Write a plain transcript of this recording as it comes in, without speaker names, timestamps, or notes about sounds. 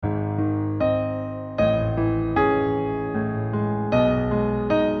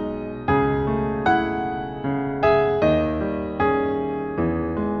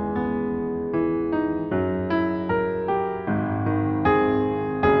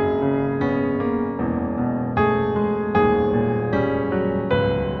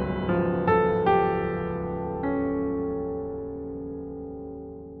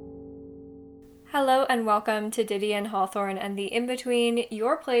and welcome to Diddy and Hawthorne and the In-Between,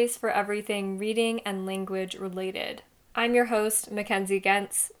 your place for everything reading and language related. I'm your host, Mackenzie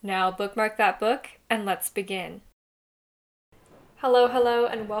Gentz. Now bookmark that book and let's begin. Hello,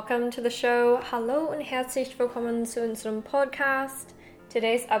 and welcome to the show. Hallo und herzlich willkommen zu unserem Podcast.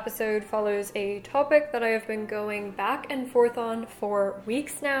 Today's episode follows a topic that I have been going back and forth on for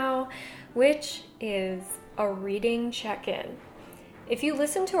weeks now, which is a reading check-in. If you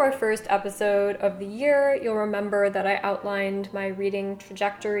listened to our first episode of the year, you'll remember that I outlined my reading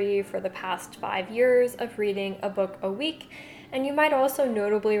trajectory for the past 5 years of reading a book a week, and you might also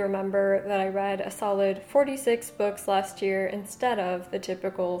notably remember that I read a solid 46 books last year instead of the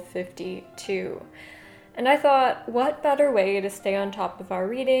typical 52. And I thought, what better way to stay on top of our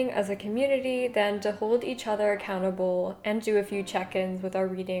reading as a community than to hold each other accountable and do a few check-ins with our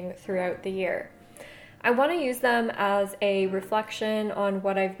reading throughout the year. I want to use them as a reflection on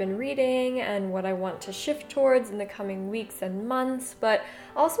what I've been reading and what I want to shift towards in the coming weeks and months, but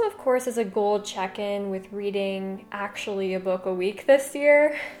also, of course, as a goal check-in with reading actually a book a week this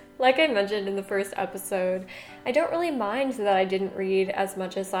year. Like I mentioned in the first episode, I don't really mind that I didn't read as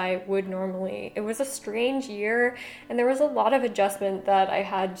much as I would normally. It was a strange year, and there was a lot of adjustment that I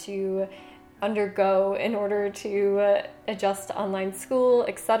had to undergo in order to adjust to online school,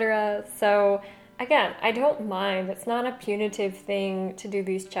 etc. So again, I don't mind. It's not a punitive thing to do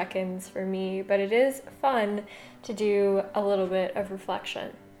these check-ins for me, but it is fun to do a little bit of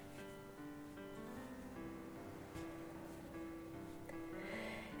reflection.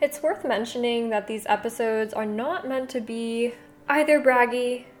 It's worth mentioning that these episodes are not meant to be either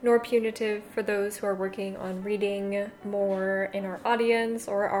braggy nor punitive for those who are working on reading more in our audience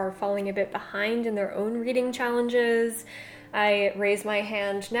or are falling a bit behind in their own reading challenges. I raise my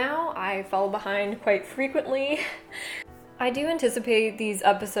hand now. I fall behind quite frequently. I do anticipate these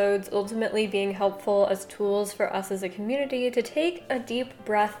episodes ultimately being helpful as tools for us as a community to take a deep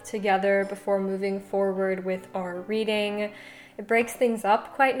breath together before moving forward with our reading. It breaks things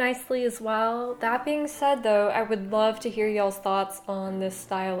up quite nicely as well. That being said, though, I would love to hear y'all's thoughts on this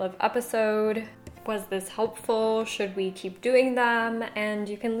style of episode. Was this helpful? Should we keep doing them? And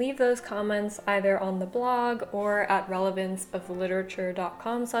you can leave those comments either on the blog or at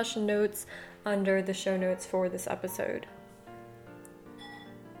relevanceofliterature.com/notes under the show notes for this episode.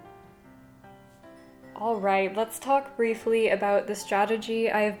 Alright, let's talk briefly about the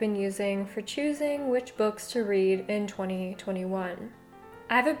strategy I have been using for choosing which books to read in 2021.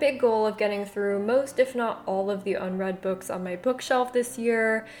 I have a big goal of getting through most, if not all, of the unread books on my bookshelf this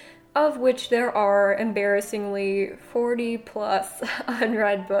year, of which there are embarrassingly 40 plus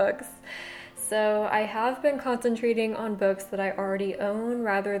unread books. So I have been concentrating on books that I already own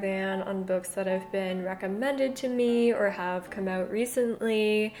rather than on books that have been recommended to me or have come out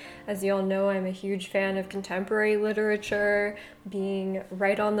recently. As you all know, I'm a huge fan of contemporary literature, being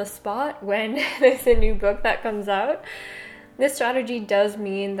right on the spot when there's a new book that comes out. This strategy does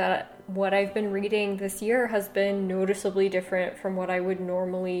mean that what I've been reading this year has been noticeably different from what I would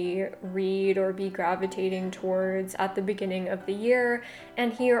normally read or be gravitating towards at the beginning of the year,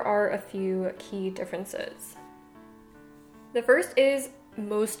 and here are a few key differences. The first is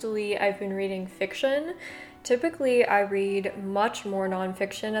mostly I've been reading fiction. Typically, I read much more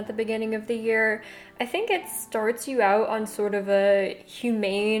nonfiction at the beginning of the year. I think it starts you out on sort of a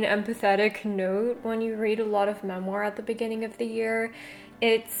humane, empathetic note when you read a lot of memoir at the beginning of the year.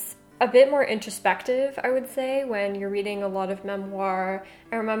 It's a bit more introspective, I would say, when you're reading a lot of memoir.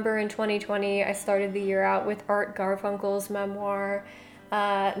 I remember in 2020, I started the year out with Art Garfunkel's memoir,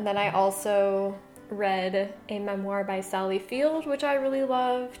 and then I also read a memoir by Sally Field, which I really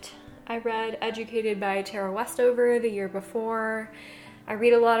loved. I read Educated by Tara Westover the year before. I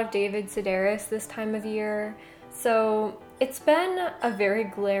read a lot of David Sedaris this time of year. So it's been a very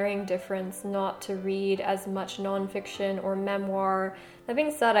glaring difference not to read as much nonfiction or memoir. That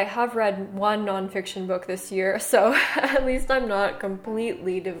being said, I have read one nonfiction book this year, so at least I'm not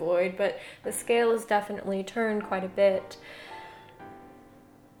completely devoid, but the scale has definitely turned quite a bit.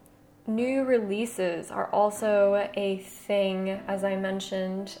 New releases are also a thing, as I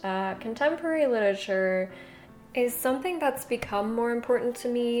mentioned. Contemporary literature is something that's become more important to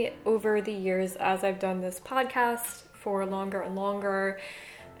me over the years as I've done this podcast for longer and longer.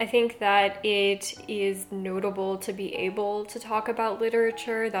 I think that it is notable to be able to talk about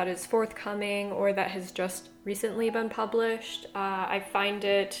literature that is forthcoming or that has just recently been published. I find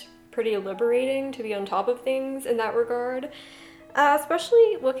it pretty liberating to be on top of things in that regard.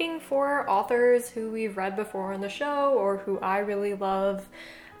 Especially looking for authors who we've read before on the show or who I really love.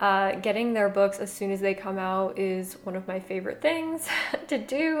 Getting their books as soon as they come out is one of my favorite things to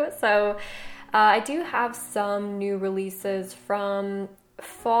do. So I do have some new releases from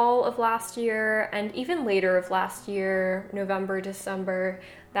fall of last year and even later of last year, November, December,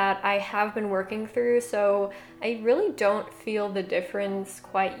 that I have been working through. So I really don't feel the difference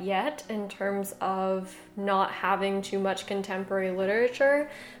quite yet in terms of not having too much contemporary literature.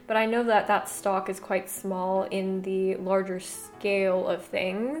 But I know that that stock is quite small in the larger scale of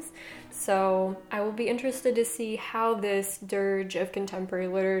things. So I will be interested to see how this dirge of contemporary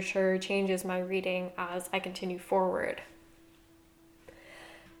literature changes my reading as I continue forward.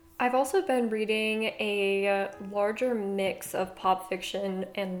 I've also been reading a larger mix of pop fiction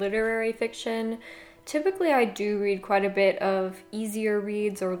and literary fiction. Typically, I do read quite a bit of easier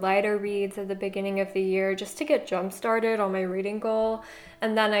reads or lighter reads at the beginning of the year just to get jump started on my reading goal,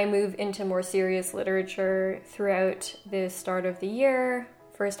 and then I move into more serious literature throughout the start of the year,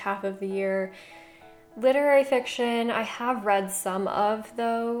 first half of the year. Literary fiction, I have read some of,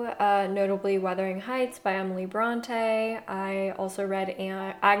 though, notably Wuthering Heights by Emily Bronte. I also read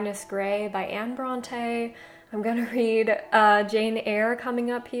Agnes Grey by Anne Bronte. I'm going to read Jane Eyre coming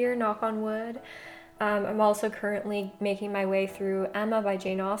up here, knock on wood. I'm also currently making my way through Emma by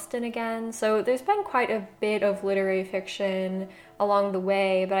Jane Austen again. So there's been quite a bit of literary fiction along the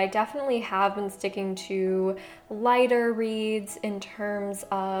way, but I definitely have been sticking to lighter reads in terms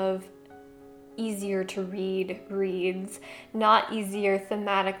of easier to read reads, not easier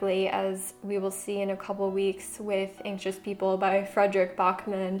thematically, as we will see in a couple weeks with Anxious People by Fredrik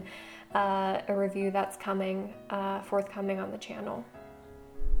Backman, a review that's forthcoming on the channel.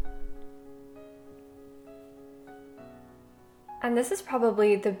 And this is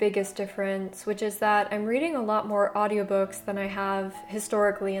probably the biggest difference, which is that I'm reading a lot more audiobooks than I have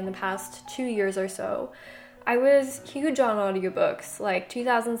historically in the past 2 years or so. I was huge on audiobooks, like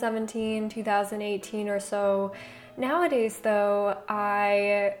 2017, 2018 or so. Nowadays, though,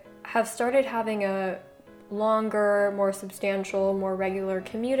 I have started having a longer, more substantial, more regular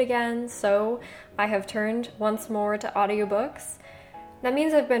commute again, so I have turned once more to audiobooks. That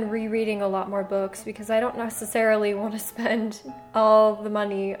means I've been rereading a lot more books because I don't necessarily want to spend all the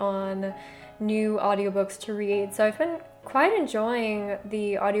money on new audiobooks to read. So I've been quite enjoying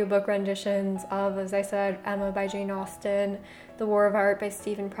the audiobook renditions of, as I said, Emma by Jane Austen, The War of Art by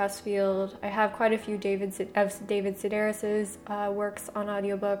Stephen Pressfield. I have quite a few David Sedaris's works on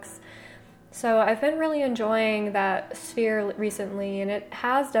audiobooks. So I've been really enjoying that sphere recently, and it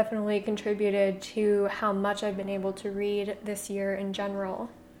has definitely contributed to how much I've been able to read this year in general.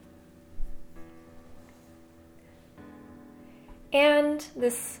 And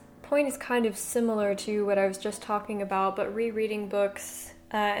this point is kind of similar to what I was just talking about, but rereading books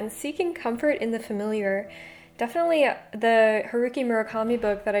and seeking comfort in the familiar. Definitely the Haruki Murakami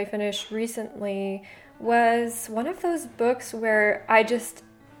book that I finished recently was one of those books where I just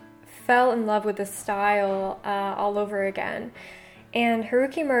fell in love with the style all over again. And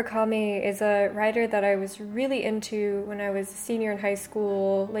Haruki Murakami is a writer that I was really into when I was a senior in high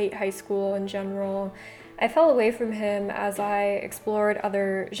school, late high school in general. I fell away from him as I explored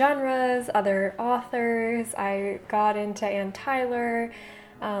other genres, other authors. I got into Anne Tyler.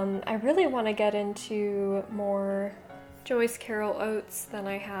 I really want to get into more Joyce Carol Oates than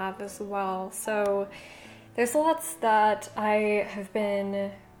I have as well. So there's lots that I have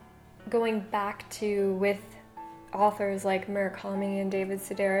been going back to with authors like Murakami and David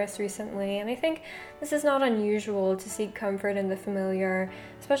Sedaris recently, and I think this is not unusual to seek comfort in the familiar,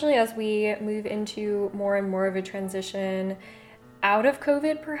 especially as we move into more and more of a transition out of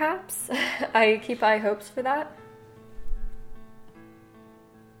COVID, perhaps. I keep high hopes for that.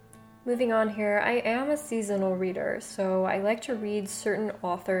 Moving on here, I am a seasonal reader, so I like to read certain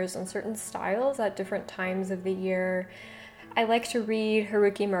authors and certain styles at different times of the year. I like to read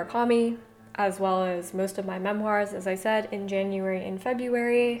Haruki Murakami, as well as most of my memoirs, as I said, in January and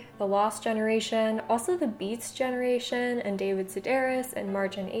February, The Lost Generation, also The Beats Generation and David Sedaris in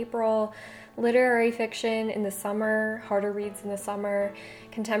March and April, literary fiction in the summer, harder reads in the summer,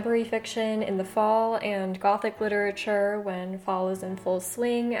 contemporary fiction in the fall, and Gothic literature when fall is in full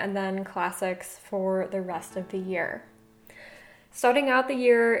swing, and then classics for the rest of the year. Starting out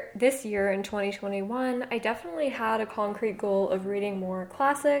this year in 2021, I definitely had a concrete goal of reading more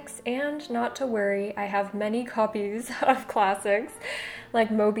classics, and not to worry, I have many copies of classics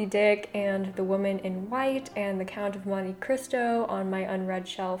like Moby Dick and The Woman in White and The Count of Monte Cristo on my unread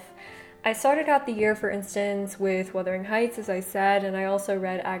shelf. I started out the year, for instance, with Wuthering Heights, as I said, and I also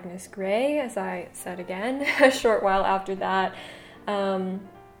read Agnes Grey, as I said again, a short while after that.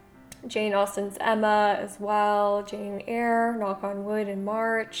 Jane Austen's Emma as well, Jane Eyre, knock on wood, in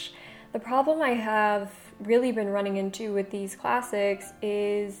March. The problem I have really been running into with these classics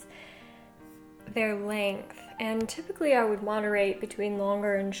is their length, and typically I would moderate between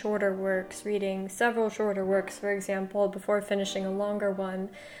longer and shorter works, reading several shorter works, for example, before finishing a longer one.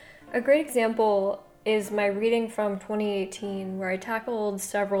 A great example is my reading from 2018, where I tackled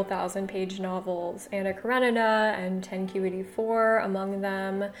several thousand-page novels, Anna Karenina and 10QED4 among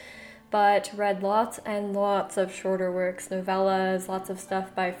them, but read lots and lots of shorter works, novellas, lots of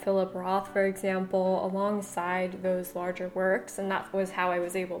stuff by Philip Roth, for example, alongside those larger works, and that was how I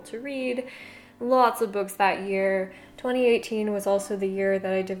was able to read lots of books that year. 2018 was also the year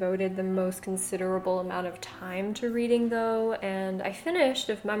that I devoted the most considerable amount of time to reading, though, and I finished,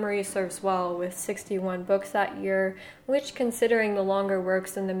 if memory serves well, with 61 books that year, which, considering the longer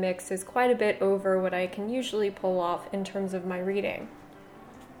works in the mix, is quite a bit over what I can usually pull off in terms of my reading.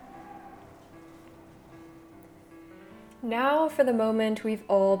 Now for the moment we've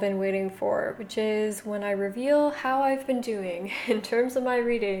all been waiting for, which is when I reveal how I've been doing in terms of my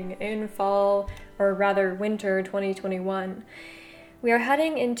reading in fall, or rather winter 2021. We are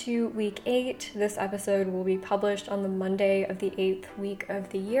heading into week 8. This episode will be published on the Monday of the 8th week of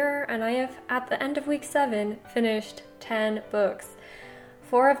the year, and I have, at the end of week 7, finished 10 books.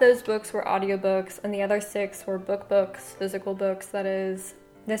 4 of those books were audiobooks, and the other 6 were book books, physical books, that is.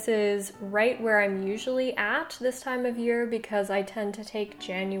 This is right where I'm usually at this time of year because I tend to take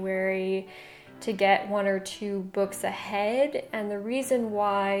January to get 1 or 2 books ahead, and the reason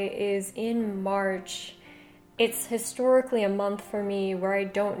why is in March, it's historically a month for me where I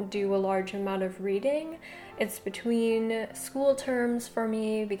don't do a large amount of reading. It's between school terms for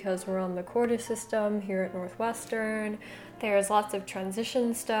me because we're on the quarter system here at Northwestern. There's lots of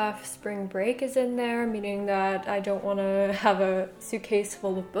transition stuff. Spring break is in there, meaning that I don't want to have a suitcase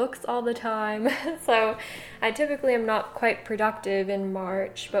full of books all the time. So I typically am not quite productive in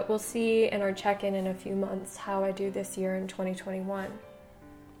March, but we'll see in our check-in in a few months how I do this year in 2021.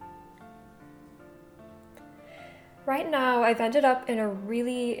 Right now, I've ended up in a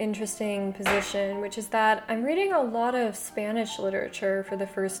really interesting position, which is that I'm reading a lot of Spanish literature for the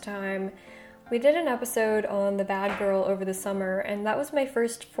first time. We did an episode on The Bad Girl over the summer, and that was my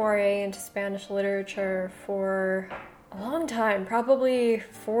first foray into Spanish literature for a long time, probably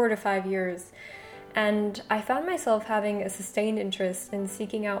 4 to 5 years. And I found myself having a sustained interest in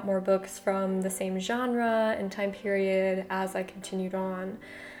seeking out more books from the same genre and time period as I continued on.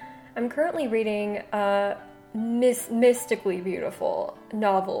 I'm currently reading a mystically beautiful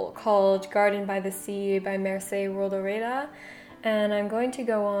novel called Garden by the Sea by Mercè Rodoreda, and I'm going to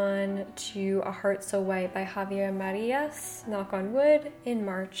go on to A Heart So White by Javier Marias, knock on wood, in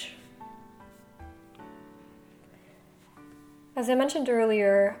March. As I mentioned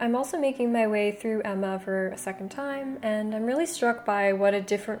earlier, I'm also making my way through Emma for a second time, and I'm really struck by what a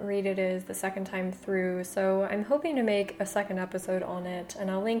different read it is the second time through, so I'm hoping to make a second episode on it, and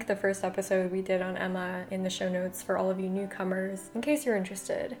I'll link the first episode we did on Emma in the show notes for all of you newcomers, in case you're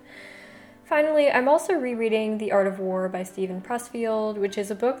interested. Finally, I'm also rereading The Art of War by Steven Pressfield, which is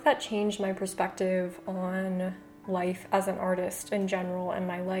a book that changed my perspective on life as an artist in general and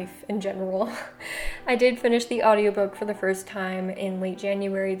my life in general. I did finish the audiobook for the first time in late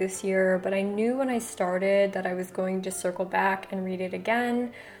January this year, but I knew when I started that I was going to circle back and read it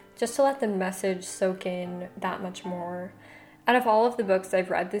again, just to let the message soak in that much more. Out of all of the books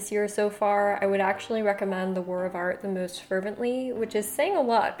I've read this year so far, I would actually recommend The War of Art the most fervently, which is saying a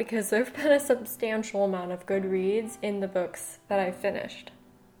lot because there have been a substantial amount of good reads in the books that I've finished.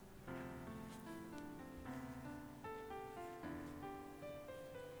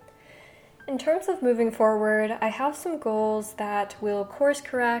 In terms of moving forward, I have some goals that will course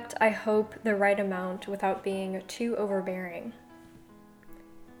correct, I hope, the right amount without being too overbearing.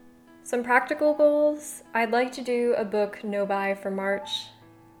 Some practical goals: I'd like to do a book no-buy for March,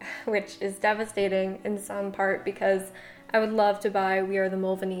 which is devastating in some part because I would love to buy We Are the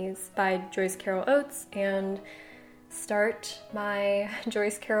Mulvanese by Joyce Carol Oates and start my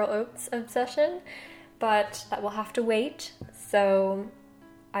Joyce Carol Oates obsession, but that will have to wait, so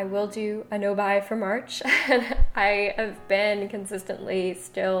I will do a no-buy for March. I have been consistently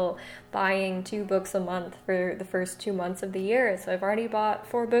still buying 2 books a month for the first 2 months of the year, so I've already bought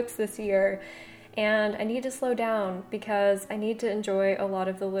 4 books this year, and I need to slow down because I need to enjoy a lot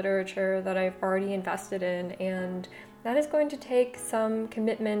of the literature that I've already invested in, and that is going to take some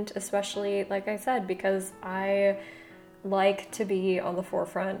commitment, especially, like I said, because I like to be on the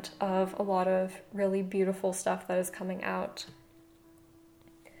forefront of a lot of really beautiful stuff that is coming out.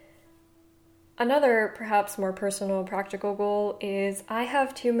 Another, perhaps more personal, practical goal is I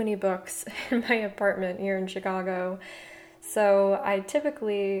have too many books in my apartment here in Chicago, so I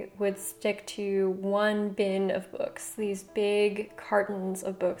typically would stick to 1 bin of books, these big cartons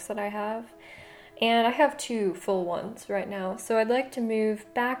of books that I have. And I have 2 full ones right now, so I'd like to move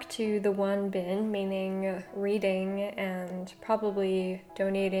back to the one bin, meaning reading and probably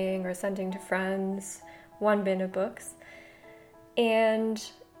donating or sending to friends, 1 bin of books. And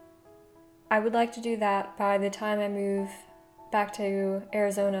I would like to do that by the time I move back to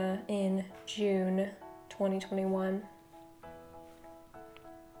Arizona in June 2021.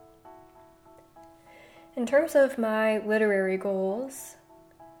 In terms of my literary goals,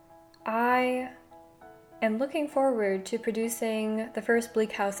 I am looking forward to producing the first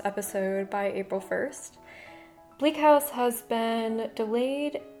Bleak House episode by April 1st. Bleak House has been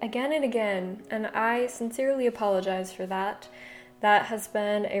delayed again and again, and I sincerely apologize for that. That has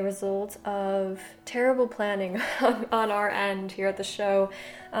been a result of terrible planning on our end here at the show.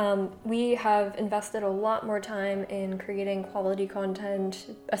 We have invested a lot more time in creating quality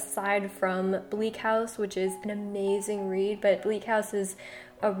content aside from Bleak House, which is an amazing read, but Bleak House is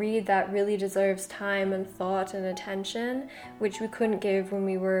a read that really deserves time and thought and attention, which we couldn't give when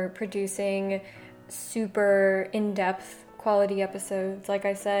we were producing super in-depth quality episodes, like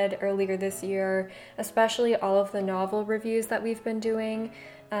I said earlier this year, especially all of the novel reviews that we've been doing.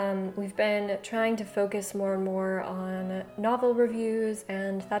 We've been trying to focus more and more on novel reviews,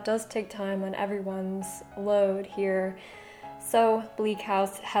 and that does take time on everyone's load here. So Bleak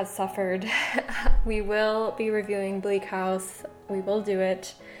House has suffered. We will be reviewing Bleak House. We will do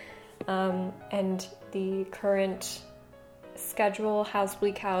it. And the current schedule has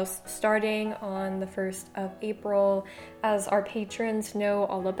Bleak House starting on the 1st of April. As our patrons know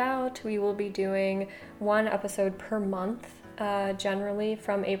all about, we will be doing 1 episode per month, generally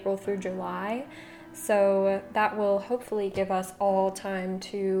from April through July. So that will hopefully give us all time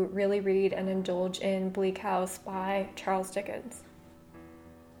to really read and indulge in Bleak House by Charles Dickens.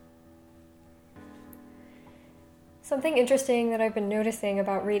 Something interesting that I've been noticing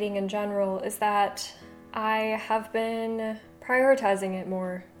about reading in general is that I have been prioritizing it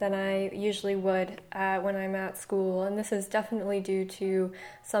more than I usually would when I'm at school, and this is definitely due to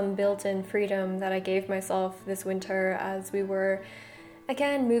some built-in freedom that I gave myself this winter as we were,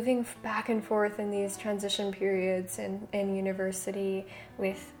 again, moving back and forth in these transition periods in university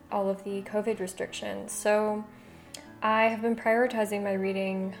with all of the COVID restrictions. So I have been prioritizing my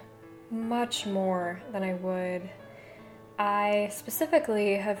reading much more than I would. I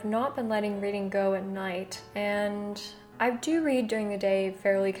specifically have not been letting reading go at night, and I do read during the day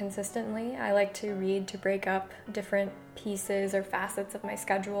fairly consistently. I like to read to break up different pieces or facets of my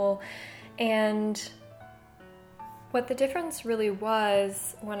schedule, and what the difference really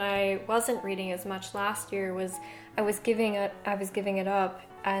was when I wasn't reading as much last year was I was giving it up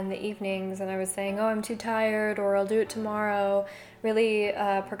in the evenings, and I was saying, oh, I'm too tired, or I'll do it tomorrow, really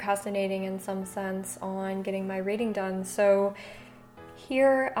procrastinating in some sense on getting my reading done. So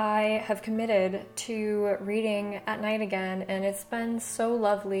here I have committed to reading at night again, and it's been so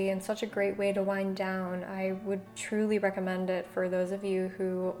lovely and such a great way to wind down. I would truly recommend it for those of you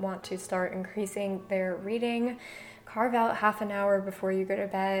who want to start increasing their reading. Carve out half an hour before you go to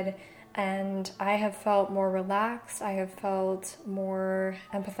bed, and I have felt more relaxed, I have felt more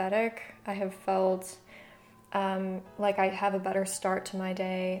empathetic, I have felt like I have a better start to my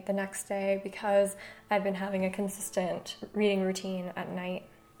day the next day because I've been having a consistent reading routine at night.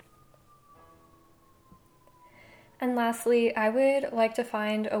 And lastly, I would like to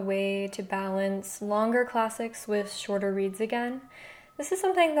find a way to balance longer classics with shorter reads again. This is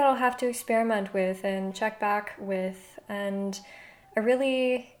something that I'll have to experiment with and check back with, and I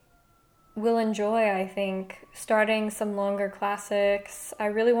really will enjoy, I think, starting some longer classics. I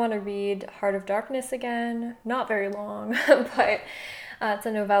really want to read Heart of Darkness again. Not very long, but it's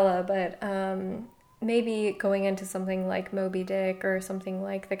a novella, but maybe going into something like Moby Dick or something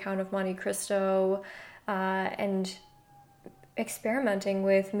like The Count of Monte Cristo, and experimenting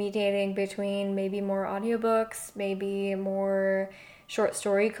with mediating between maybe more audiobooks, maybe more short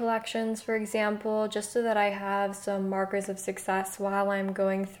story collections, for example, just so that I have some markers of success while I'm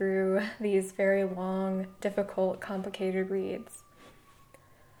going through these very long, difficult, complicated reads.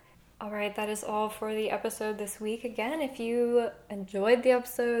 Alright, that is all for the episode this week. Again, if you enjoyed the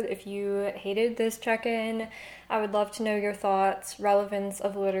episode, if you hated this check-in, I would love to know your thoughts.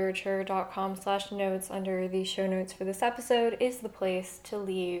 relevanceofliterature.com/notes under the show notes for this episode is the place to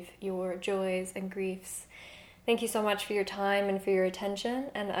leave your joys and griefs. Thank you so much for your time and for your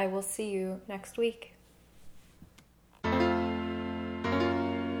attention, and I will see you next week.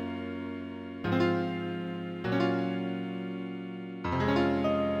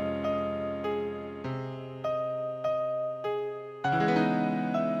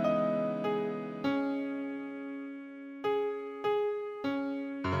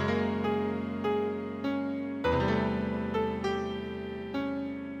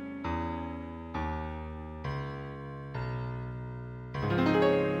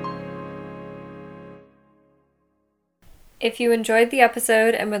 If you enjoyed the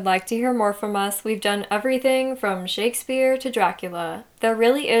episode and would like to hear more from us, we've done everything from Shakespeare to Dracula. There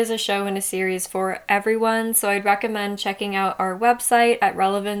really is a show and a series for everyone, so I'd recommend checking out our website at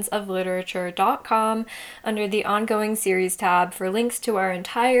relevanceofliterature.com under the ongoing series tab for links to our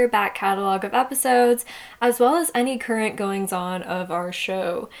entire back catalog of episodes, as well as any current goings-on of our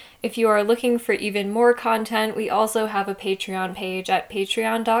show. If you are looking for even more content, we also have a Patreon page at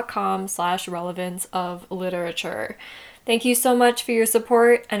patreon.com/relevanceofliterature. Thank you so much for your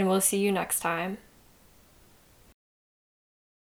support, and we'll see you next time.